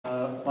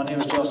name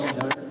is Justin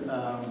Taylor.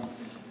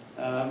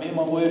 Me and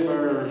my wife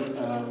are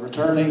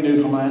returning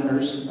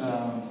Newfoundlanders.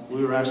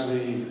 We were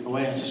actually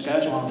away in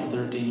Saskatchewan for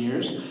 13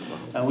 years,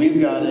 and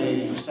we've got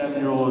a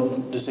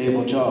 7-year-old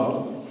disabled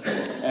child.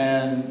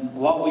 And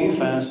what we've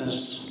found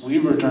since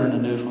we've returned to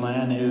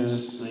Newfoundland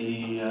is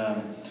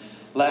the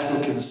lack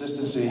of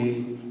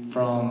consistency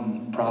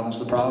from province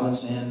to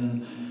province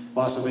in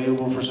what's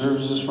available for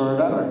services for our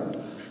daughter.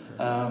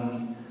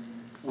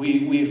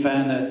 We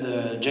found that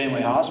the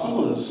Janeway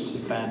Hospital is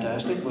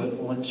fantastic, but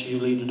once you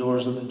leave the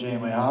doors of the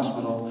Janeway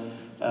Hospital,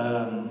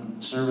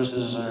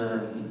 services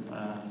are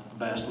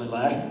vastly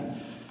lacking.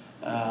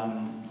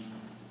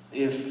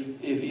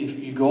 If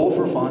you go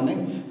for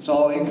funding, it's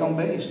all income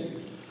based.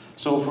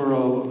 So for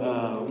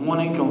a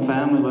one-income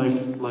family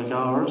like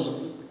ours,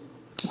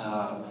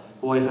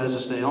 wife has to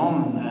stay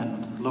home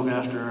and look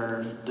after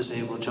our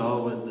disabled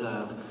child with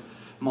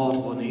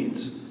multiple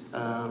needs.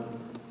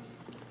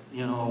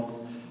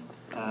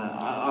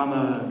 I'm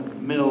a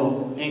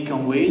middle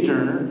income wage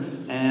earner,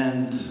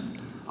 and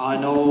I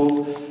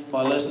know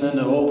by listening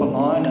to Open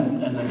Line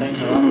and the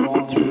things that I'm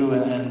going through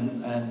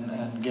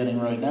and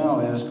getting right now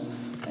is,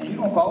 you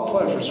don't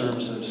qualify for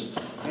services.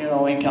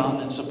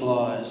 Incontinence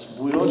supplies,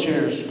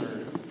 wheelchairs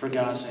for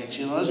God's sakes.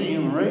 That's a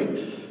human right.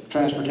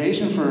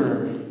 Transportation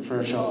for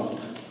a child.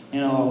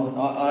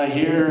 I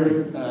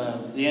hear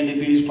the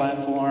NDP's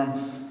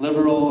platform,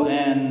 liberal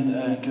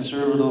and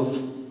conservative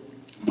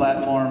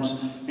platforms,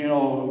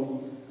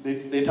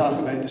 they talk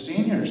about the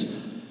seniors,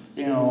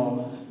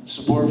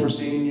 support for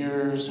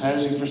seniors,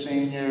 housing for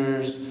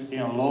seniors,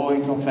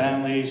 low-income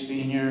families,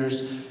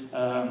 seniors,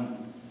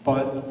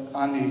 but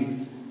on the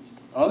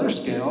other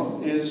scale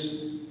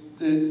is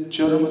the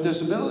children with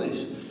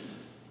disabilities.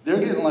 They're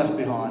getting left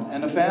behind,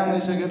 and the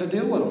families that got to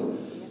deal with them.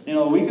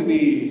 We could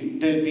be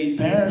deadbeat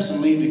parents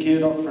and leave the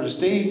kid up for the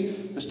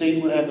state. The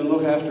state would have to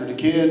look after the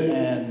kid,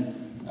 and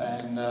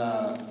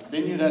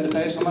then you'd have to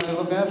pay somebody to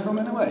look after them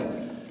anyway.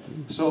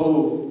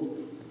 So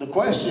the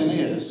question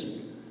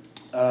is,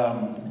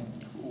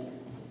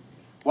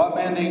 what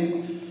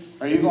mandate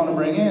are you going to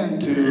bring in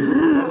to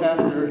look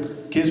after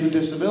kids with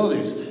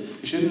disabilities?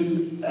 You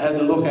shouldn't have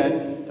to look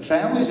at the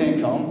family's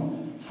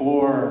income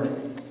for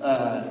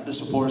the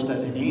supports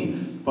that they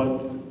need,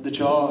 but the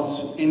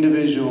child's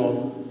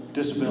individual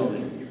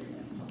disability.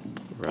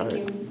 Right.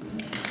 Thank you.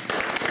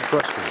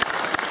 Question.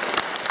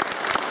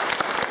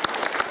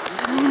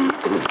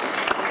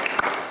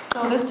 So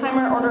this time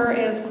our order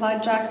is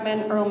Clyde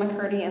Jackman, Earl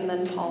McCurdy, and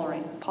then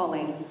Pauline.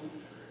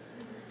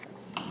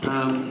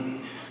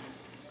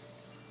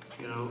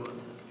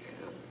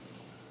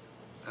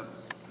 A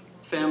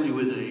family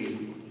with a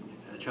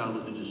child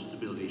with a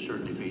disability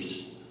certainly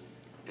face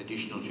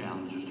additional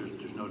challenges.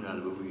 There's no doubt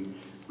about it.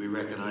 We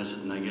recognize it,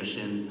 and I guess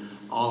in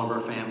all of our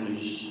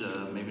families,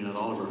 maybe not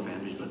all of our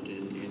families, but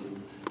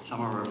in some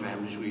of our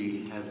families,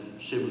 we have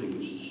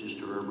siblings,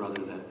 sister or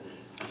brother that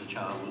has a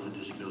child with a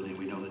disability, and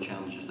we know the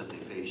challenges that they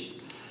face.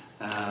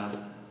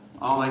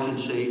 All I can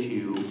say to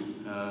you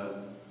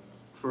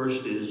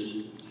first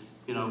is,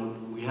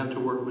 we have to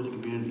work with the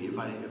community. If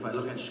I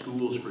look at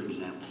schools, for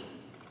example,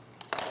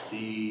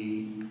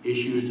 the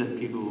issues that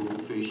people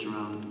face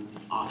around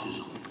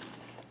autism,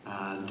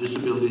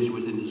 disabilities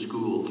within the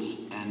schools,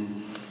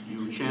 and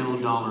you channel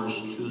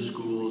dollars to the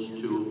schools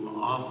to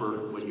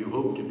offer what you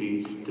hope to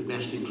be the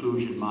best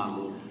inclusion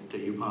model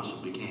that you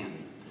possibly can.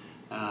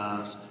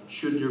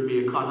 Should there be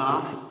a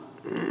cutoff?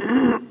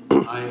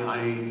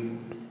 I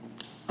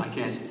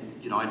can't,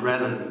 I'd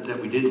rather that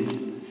we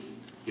didn't.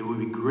 It would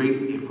be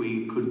great if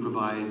we could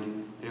provide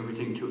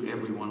everything to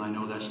everyone. I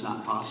know that's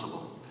not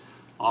possible.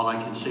 All I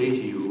can say to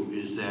you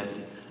is that,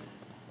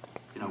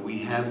 we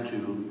have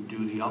to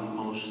do the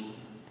utmost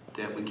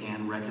that we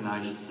can,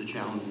 recognizing the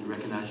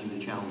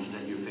challenge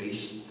that you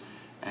face.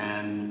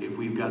 And if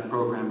we've got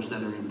programs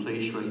that are in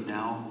place right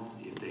now,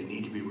 if they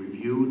need to be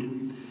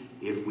reviewed,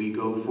 if we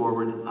go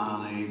forward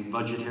on a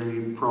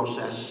budgetary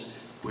process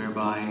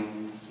whereby,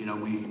 we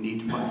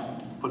need to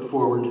put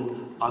forward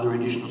other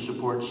additional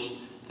supports,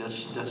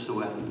 that's the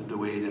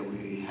way that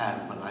we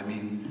have. But I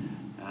mean,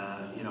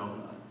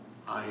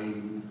 I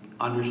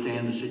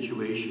understand the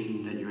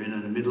situation that you're in a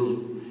middle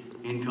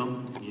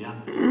income. Yeah,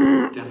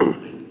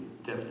 definitely.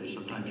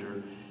 Sometimes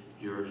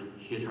you're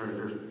hit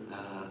harder,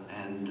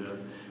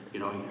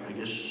 I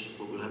guess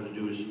what we'll have to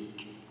do is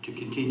to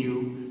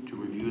continue to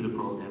review the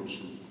programs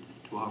and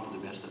to offer the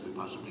best that we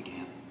possibly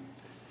can.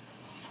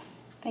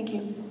 Thank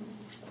you.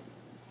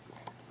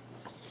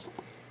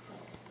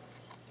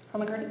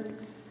 Earl McCurdy?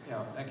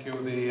 Yeah, thank you.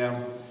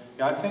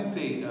 I think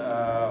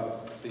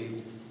the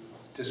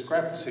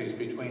discrepancies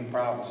between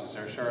provinces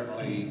are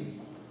certainly,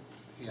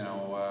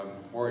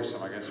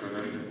 worrisome, I guess, or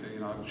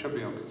it should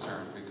be of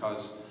concern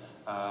because,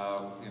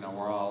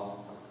 we're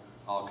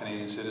all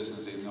Canadian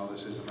citizens, even though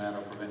this is a matter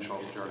of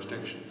provincial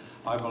jurisdiction.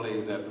 I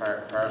believe that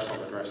parcel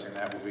of addressing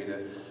that would be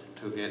to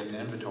get an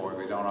inventory,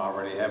 if we don't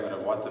already have it,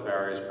 of what the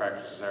various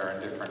practices are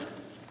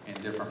in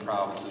different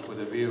provinces,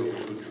 with a view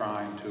to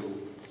trying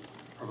to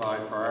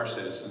provide for our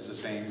citizens the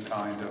same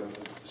kind of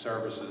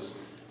services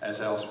as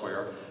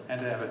elsewhere. and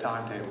to have a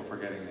timetable for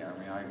getting there. I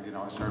mean, I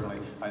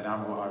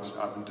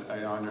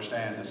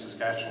understand that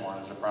Saskatchewan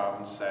is a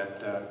province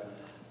that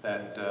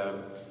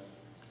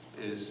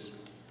is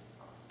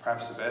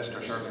perhaps the best,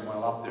 or certainly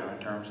well up there in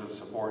terms of the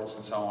supports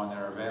and so on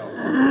that are available.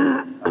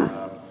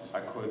 I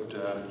could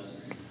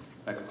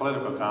make a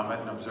political comment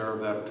and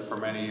observe that for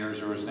many years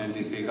there was an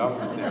NDP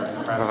government there,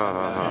 and perhaps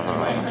that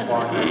explains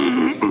why that's the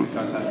case,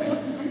 because I think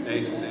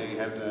they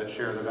have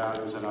share the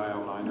values that I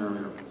outlined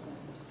earlier.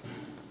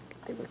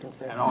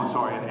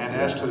 And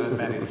as to the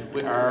many, and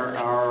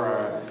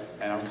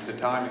the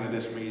timing of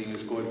this meeting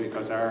is good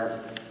because our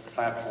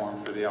platform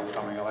for the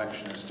upcoming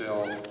election is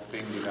still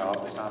being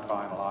developed. It's not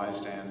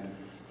finalized, and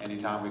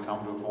anytime we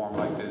come to a forum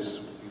like this,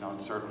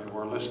 certainly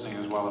we're listening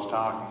as well as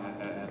talking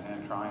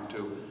and trying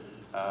to,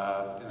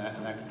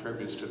 and that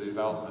contributes to the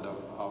development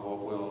of what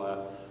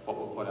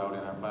we'll put out in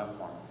our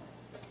platform.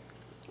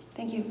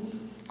 Thank you.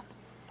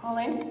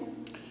 Pauline?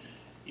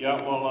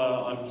 Yeah,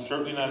 well, I'm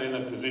certainly not in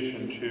a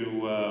position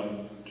to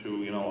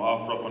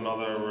offer up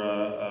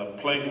another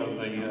plank out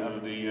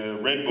of the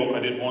Red Book. I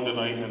did one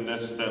tonight, and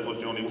that was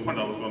the only one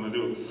I was going to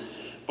do.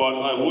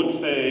 But I would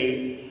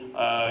say,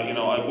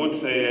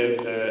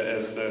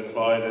 as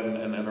Clyde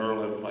and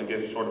Earl have, I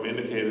guess, sort of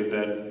indicated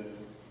that,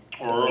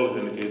 or Earl has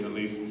indicated at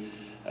least,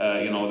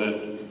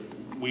 that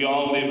we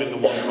all live in the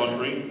one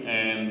country,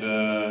 and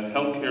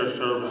healthcare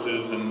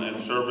services and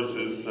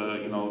services,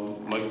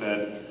 like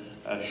that,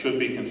 should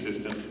be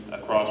consistent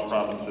across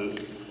provinces.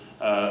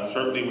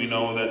 Certainly we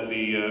know that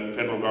the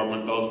federal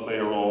government does play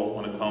a role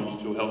when it comes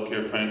to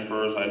healthcare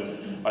transfers.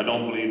 I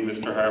don't believe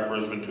Mr. Harper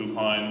has been too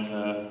kind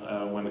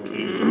when it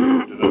came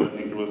to that. I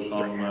think there was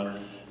some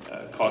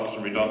cuts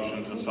and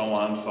reductions and so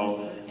on.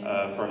 So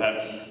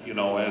perhaps,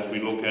 as we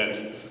look at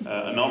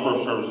a number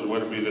of services,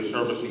 whether it be the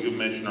service that you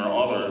mentioned or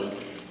others,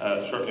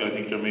 certainly I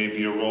think there may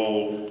be a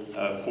role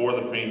for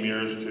the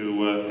premiers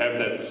to have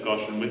that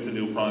discussion with the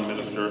new Prime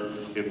Minister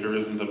if there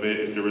isn't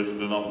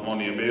enough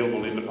money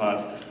available in the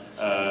pot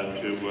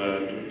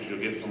to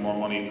get some more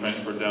money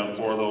transferred down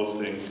for those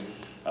things.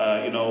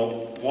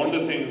 One of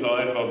the things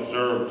I've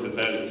observed is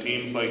that it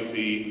seems like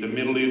the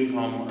middle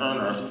income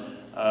earner,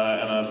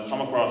 and I've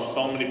come across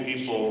so many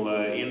people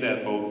in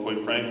that boat,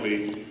 quite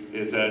frankly,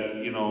 is that,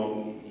 you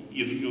don't,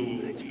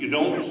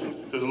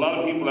 there's a lot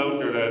of people out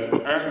there that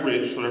aren't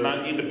rich, so they're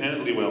not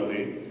independently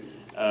wealthy,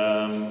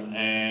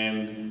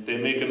 and they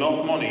make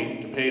enough money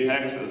to pay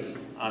taxes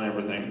on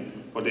everything,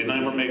 but they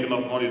never make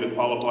enough money to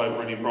qualify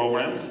for any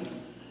programs.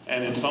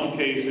 And in some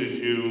cases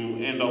you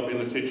end up in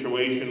a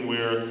situation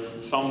where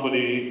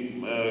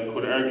somebody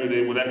could argue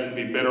they would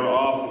actually be better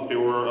off if they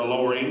were a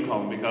lower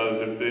income, because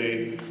if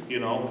they,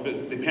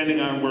 depending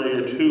on where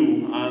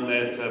you're on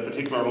that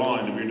particular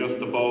line, if you're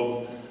just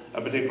above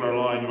a particular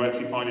line, you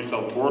actually find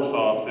yourself worse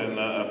off than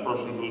a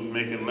person who's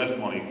making less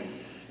money.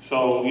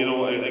 So,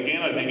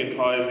 again, I think it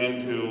ties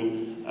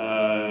into,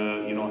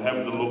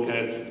 having to look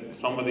at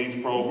some of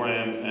these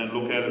programs and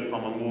look at it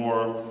from a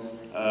more,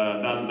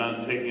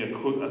 not taking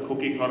a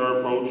cookie cutter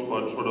approach,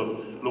 but sort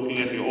of looking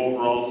at the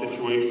overall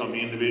situation of the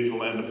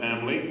individual and the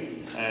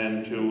family,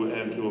 and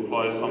to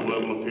apply some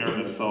level of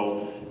fairness.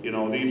 So,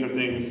 these are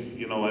things,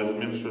 as the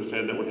Minister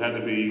said, that would have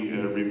to be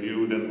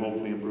reviewed and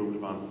hopefully improved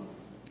upon.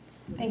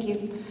 Thank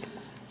you.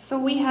 So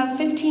we have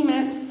 15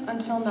 minutes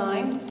until 9.